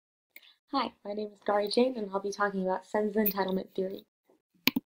Hi, my name is Gauri Jain, and I'll be talking about Sen's entitlement theory.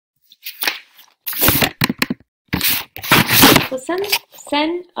 So Sen's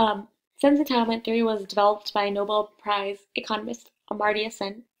entitlement theory was developed by Nobel Prize economist Amartya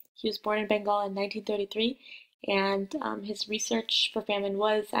Sen. He was born in Bengal in 1933, and his research for famine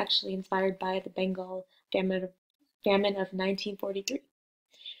was actually inspired by the Bengal famine of 1943.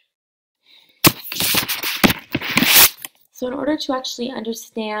 So in order to actually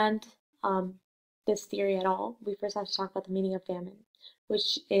understand this theory at all, we first have to talk about the meaning of famine,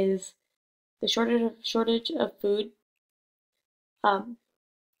 which is the shortage of food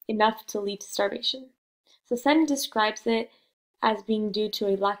enough to lead to starvation. So Sen describes it as being due to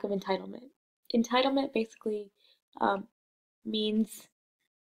a lack of entitlement. Entitlement basically means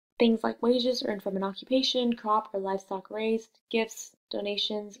things like wages earned from an occupation, crop or livestock raised, gifts,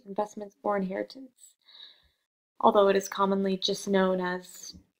 donations, investments, or inheritance, although it is commonly just known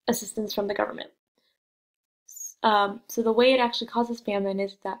as assistance from the government. So the way it actually causes famine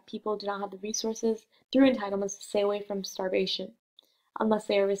is that people do not have the resources through entitlements to stay away from starvation, unless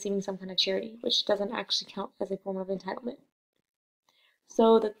they are receiving some kind of charity, which doesn't actually count as a form of entitlement.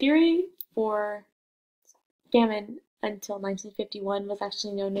 So the theory for famine until 1951 was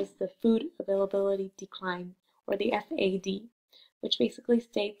actually known as the Food Availability Decline, or the FAD, which basically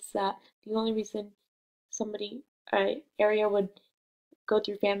states that the only reason an area would go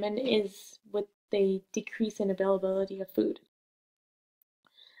through famine is with a decrease in availability of food.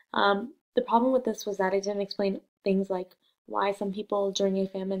 The problem with this was that it didn't explain things like why some people during a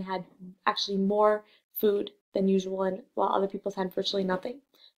famine had actually more food than usual, and while other people had virtually nothing.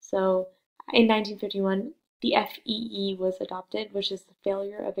 So in 1951, the FEE was adopted, which is the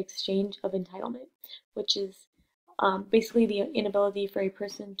failure of exchange of entitlement, which is basically the inability for a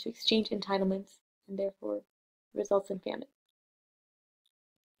person to exchange entitlements and therefore results in famine.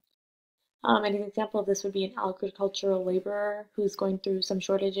 An example of this would be an agricultural laborer who's going through some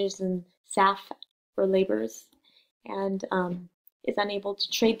shortages in staff or laborers and is unable to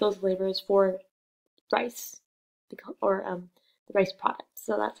trade those laborers for rice or the rice product.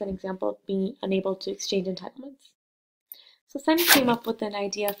 So that's an example of being unable to exchange entitlements. So Sen came up with an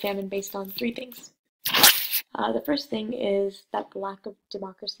idea of famine based on three things. The first thing is that the lack of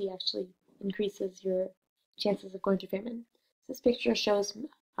democracy actually increases your chances of going through famine. This picture shows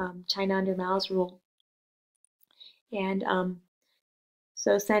China under Mao's rule. And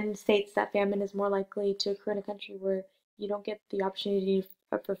so Sen states that famine is more likely to occur in a country where you don't get the opportunity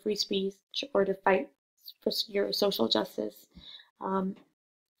for free speech or to fight for your social justice.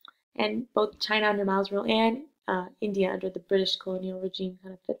 And both China under Mao's rule and India under the British colonial regime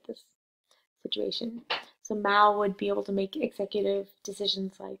kind of fit this situation. So Mao would be able to make executive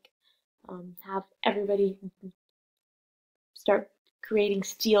decisions like have everybody start creating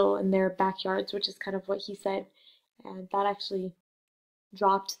steel in their backyards, which is kind of what he said, and that actually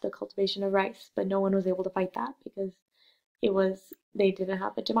dropped the cultivation of rice, but no one was able to fight that because they didn't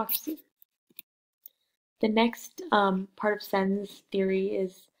have a democracy. The next part of Sen's theory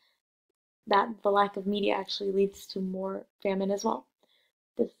is that the lack of media actually leads to more famine as well.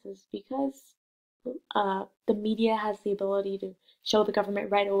 This is because the media has the ability to show the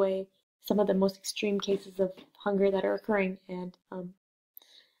government right away some of the most extreme cases of hunger that are occurring, and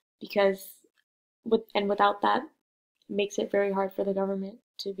without that, it makes it very hard for the government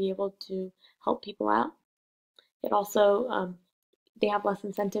to be able to help people out. It also they have less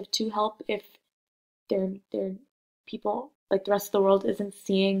incentive to help if their people, like the rest of the world, isn't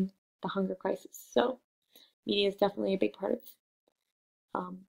seeing the hunger crisis. So media is definitely a big part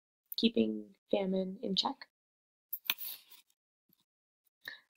of keeping famine in check.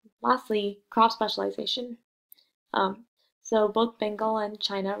 Lastly, crop specialization. So both Bengal and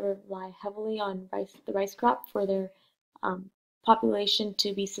China rely heavily on the rice crop for their population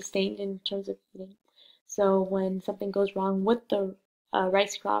to be sustained in terms of eating. So when something goes wrong with the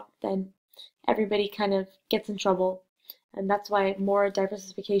rice crop, then everybody kind of gets in trouble, and that's why more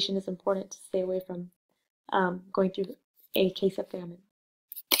diversification is important to stay away from going through a case of famine.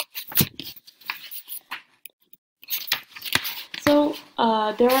 So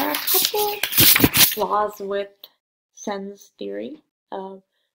there are a couple flaws with Sen's theory.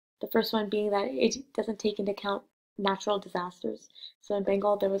 The first one being that it doesn't take into account natural disasters. So in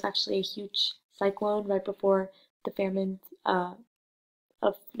Bengal, there was actually a huge cyclone right before the famine of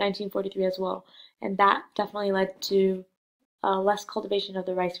 1943 as well, and that definitely led to less cultivation of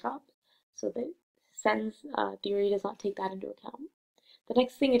the rice crop. So the Sen's theory does not take that into account. The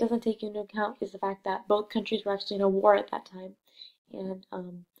next thing it doesn't take into account is the fact that both countries were actually in a war at that time, and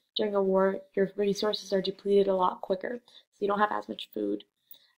during a war, your resources are depleted a lot quicker, so you don't have as much food.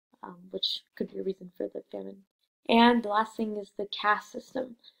 which could be a reason for the famine. And the last thing is the caste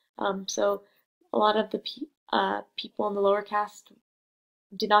system. So a lot of the people in the lower caste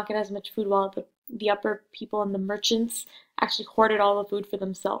did not get as much food, while the upper people and the merchants actually hoarded all the food for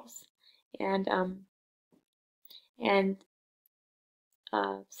themselves. And and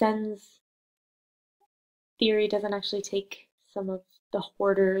Sen's theory doesn't actually take some of the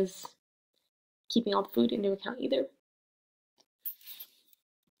hoarders keeping all the food into account either.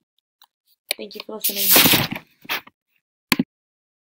 Thank you for listening.